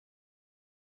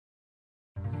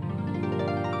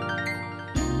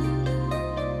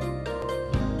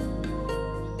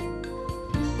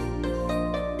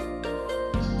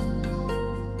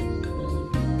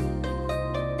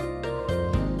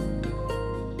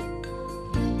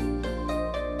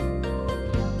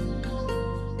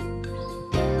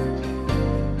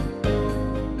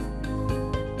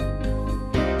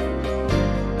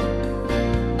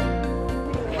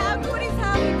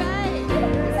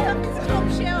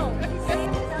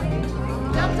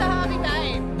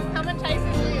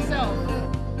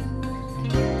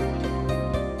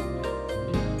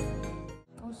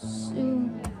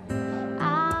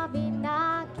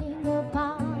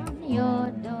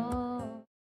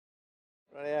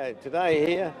Today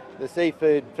here, the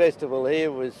Seafood Festival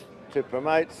here was to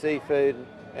promote seafood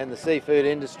and the seafood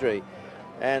industry.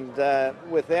 And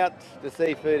without the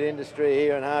seafood industry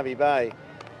here in Hervey Bay,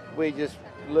 we just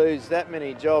lose that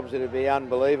many jobs. It would be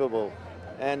unbelievable.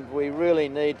 And we really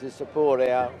need to support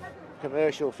our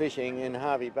commercial fishing in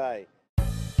Hervey Bay.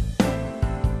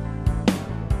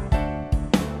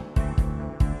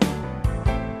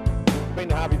 I've been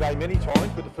to Hervey Bay many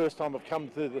times, but the first time I've come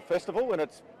to the festival, and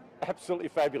it's absolutely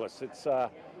fabulous. It's I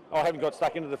haven't got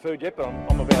stuck into the food yet, but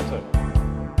I'm about to.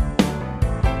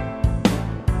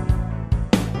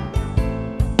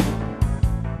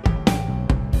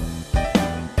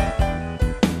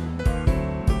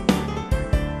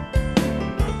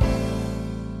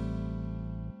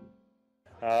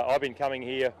 I've been coming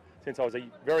here since I was a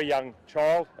very young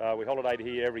child. We holidayed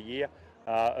here every year.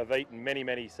 I've eaten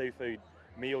many seafood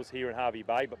meals here in Hervey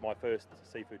Bay, but my first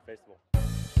seafood festival.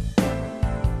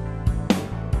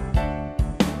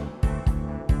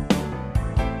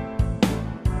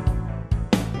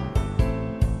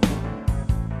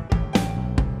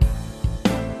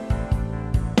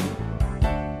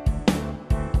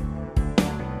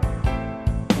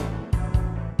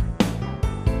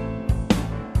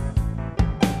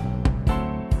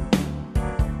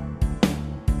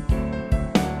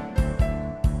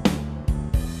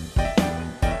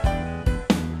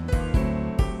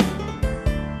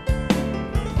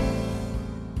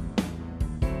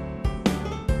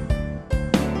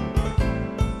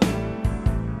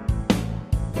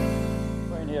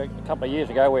 A couple of years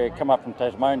ago we come up from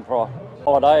Tasmania for a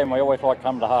holiday, and we always like to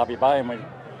come to Hervey Bay, and we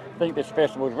think this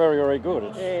festival is very good.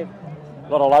 It's a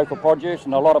lot of local produce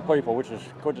and a lot of people, which is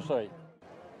good to see.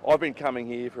 I've been coming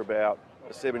here for about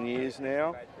 7 years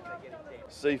now.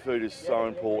 Seafood is so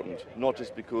important, not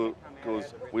just because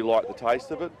we like the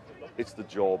taste of it, it's the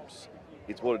jobs.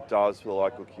 It's what it does for the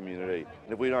local community.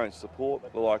 And if we don't support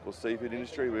the local seafood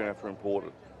industry, we're going to have to import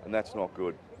it, and that's not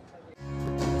good.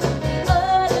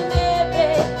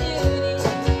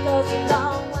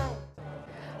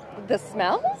 The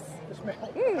smells,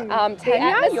 The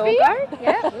atmosphere,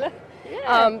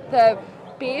 the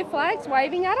beer flags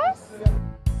waving at us.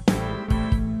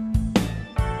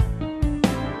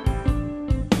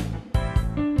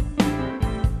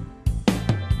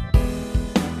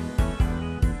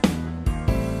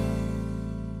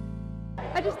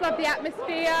 I just love the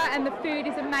atmosphere, and the food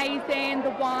is amazing, the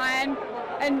wine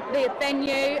and the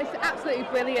venue, it's absolutely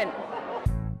brilliant.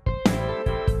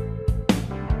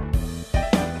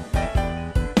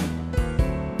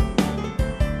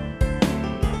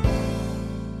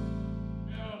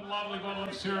 Lovely bottle of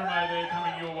Surimay there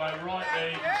coming your way, right there,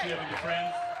 you can see it with your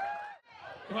friends.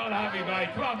 Come on, Hervey Bay,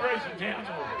 come on, Bruce and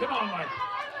Townsville, come on, mate.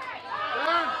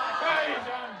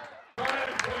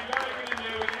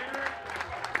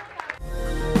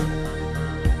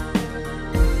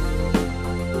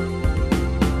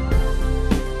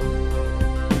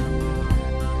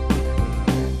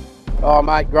 Oh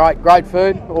mate, great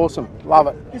food, awesome, love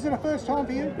it. Is it a first time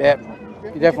for you? Yeah,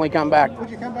 you definitely come back. Would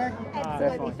you come back?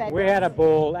 Absolutely fabulous. We had a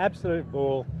ball, absolute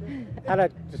ball.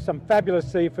 Had some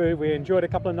fabulous seafood. We enjoyed a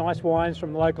couple of nice wines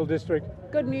from the local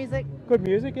district. Good music. Good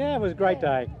music, yeah, it was a great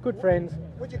day. Good friends.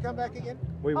 Would you come back again?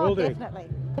 We will do. Definitely.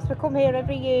 Yes, we come here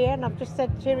every year, and I've just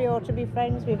said cheerio to my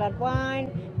friends. We've had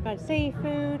wine, we've had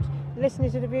seafood,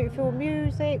 listening to the beautiful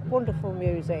music, wonderful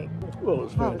music. Well, it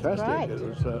was fantastic. It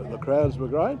was the crowds were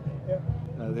great.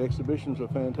 The exhibitions were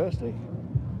fantastic.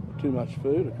 Too much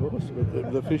food, of course,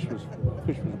 but the fish was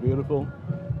beautiful,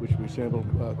 which we sampled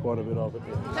quite a bit of it.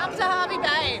 Come to Hervey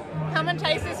Bay. Come and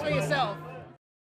taste this for yourself.